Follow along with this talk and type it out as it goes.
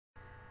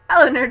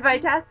Hello,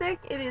 nerdfightastic.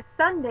 It is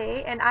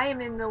Sunday, and I am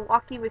in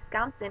Milwaukee,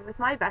 Wisconsin, with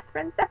my best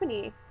friend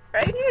Stephanie.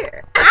 Right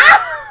here.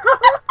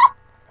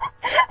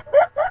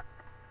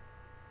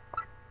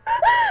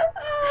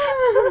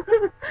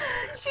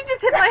 She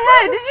just hit my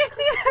head. Did you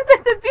see that?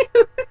 That's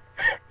abuse.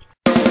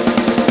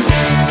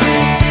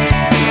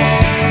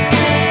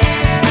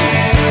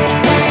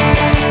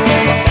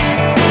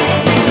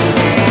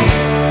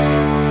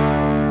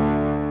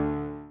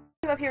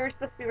 Up here, we're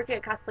supposed to be working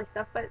at cosplay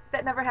stuff, but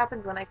that never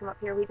happens when I come up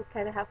here. We just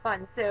kind of have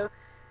fun. So,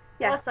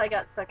 yeah. Plus, I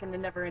got stuck in a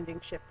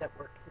never-ending shift at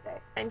work today.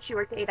 And she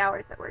worked 8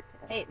 hours at work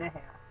today. 8.5.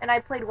 And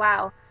I played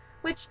WoW,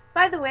 which,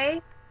 by the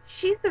way,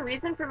 she's the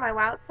reason for my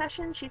WoW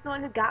obsession. She's the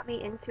one who got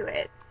me into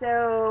it.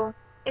 So,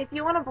 if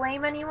you want to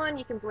blame anyone,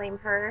 you can blame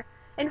her.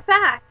 In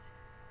fact,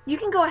 you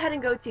can go ahead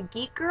and go to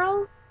Geek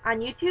Girls on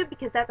YouTube,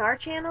 because that's our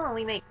channel, and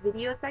we make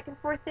videos back and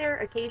forth there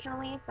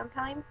occasionally,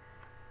 sometimes.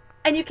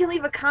 And you can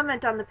leave a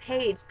comment on the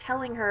page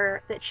telling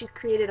her that she's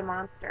created a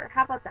monster.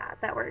 How about that?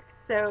 That works.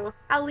 So,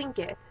 I'll link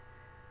it.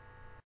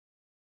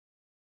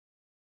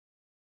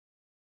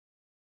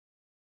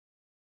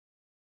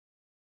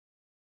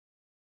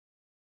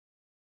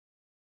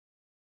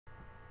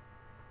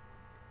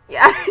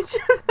 Yeah,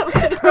 just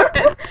open the door.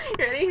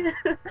 You ready?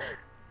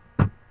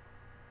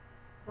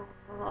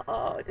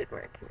 Oh, it did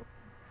work.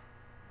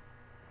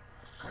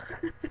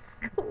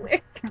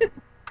 Click.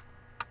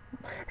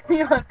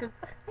 You have to.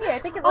 Hey, I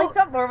think it lights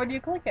up more when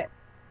you click it.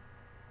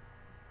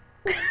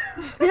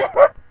 Okay.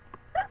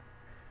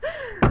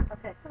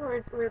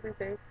 We're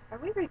losers. Are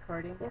we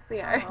recording? Yes,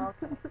 we are. Oh,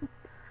 okay.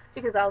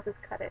 Because I'll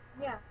just cut it.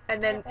 Yeah.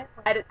 And then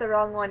edit the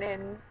wrong one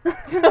in so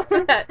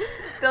that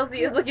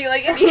Bilsey is looking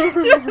like an idiot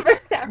for the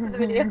first half of the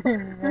video.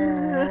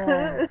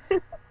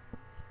 She's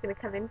gonna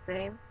come in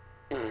frame.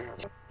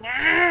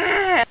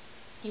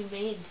 You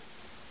read.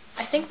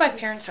 I think my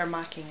parents are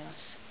mocking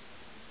us.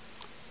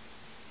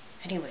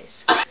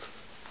 Anyways.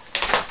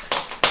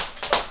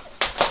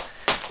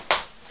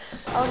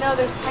 Oh no,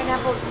 there's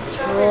pineapples and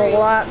strawberries.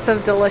 Lots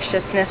of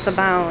deliciousness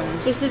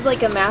abounds. This is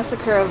like a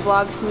massacre of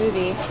vlog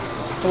smoothie.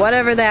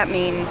 Whatever that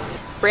means.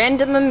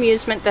 Random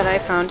amusement that I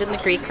found in the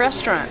Greek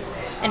restaurant.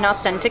 An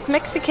authentic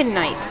Mexican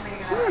night.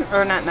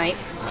 Or not night.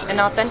 An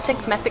authentic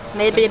They're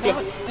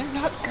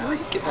not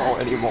Greek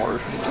anymore.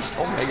 They're just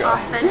Omega.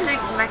 Authentic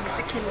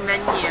Mexican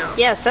menu.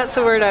 Yes, that's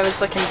the word I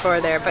was looking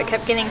for there, but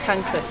kept getting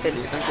tongue twisted.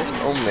 They're just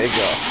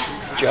Omega.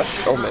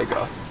 Just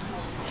Omega.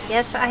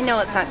 Yes, I know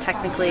it's not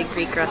technically a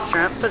Greek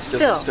restaurant, but It's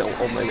still. still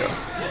Omega.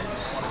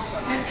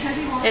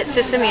 It's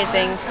just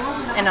amusing.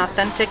 An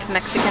authentic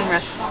Mexican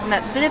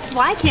restaurant.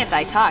 Why can't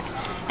I talk?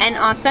 An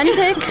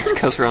authentic It's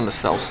because we're on the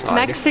south side.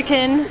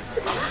 Mexican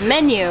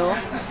menu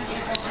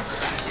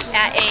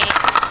at a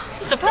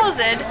supposed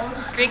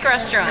Greek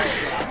restaurant.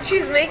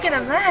 She's making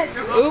a mess.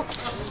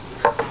 Oops.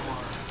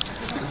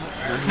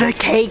 The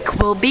cake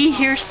will be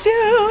here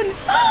soon.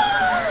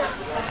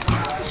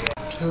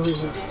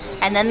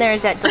 And then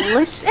there's that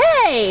delicious.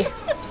 Hey!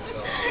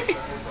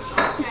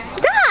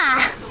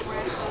 Ah!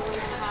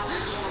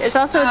 There's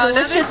also a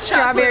delicious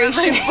strawberry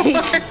shake.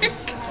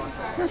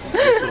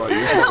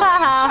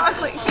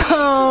 Chocolate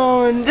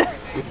Pwned.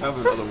 We have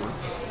another one.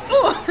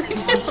 Oh, I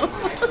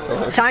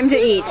do. Time to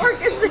eat.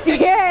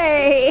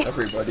 Yay!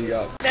 Everybody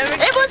up.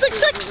 It was a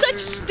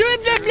success.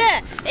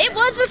 It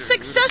was a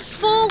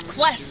successful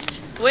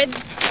quest with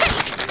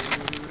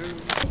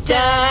cake.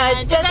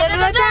 Da, da, da,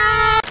 da,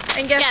 da.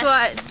 And guess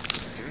what?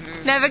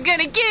 Never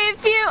gonna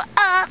give you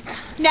up.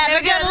 Never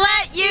gonna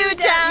let you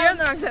down. You're on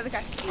the wrong side of the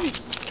car.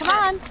 Come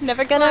on.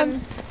 Never gonna.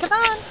 Come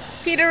on.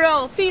 Feet a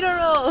roll. Feet a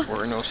roll.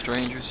 We're no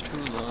strangers to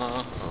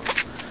love.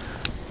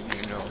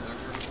 You know the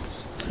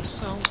rules are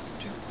so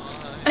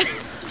divine.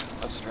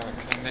 A strong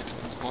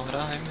commitment's what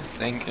I'm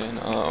thinking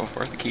of.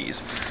 Where are the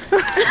keys?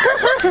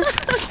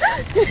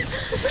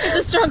 It's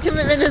a strong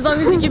commitment as long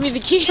as you give me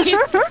the keys.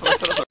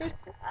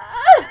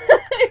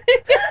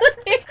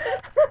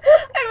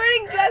 I'm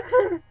running dead.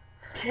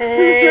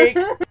 Cake.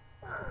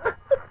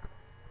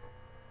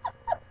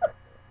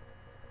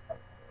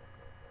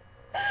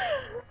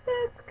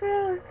 That's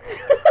gross.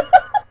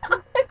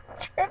 I'm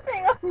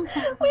tripping.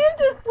 We have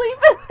to sleep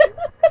in this.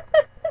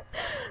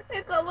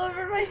 It's all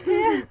over my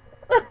hands.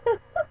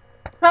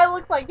 I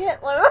look like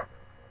Hitler.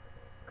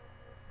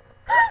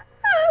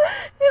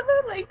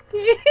 Hitler likes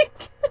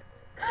cake.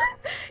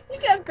 You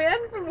got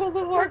banned from World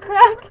of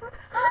Warcraft.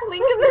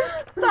 Link in the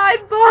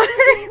sidebar.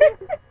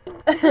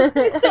 I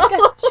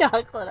got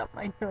chocolate up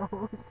my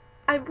nose.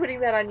 I'm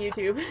putting that on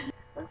YouTube.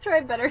 Let's try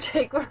a better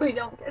take where we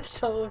don't get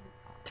so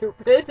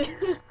stupid.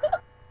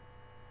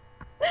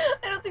 I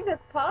don't think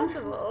that's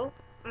possible.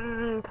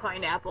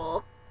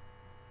 Pineapple.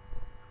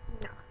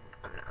 No,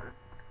 I'm not.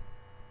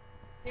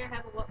 Here,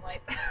 have a wet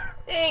wipe.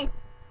 Thanks.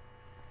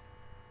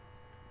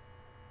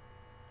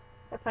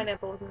 That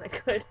pineapple wasn't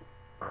that good.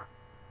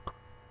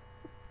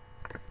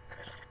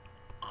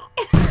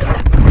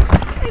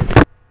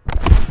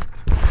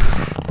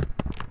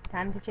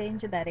 Time to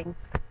change the bedding.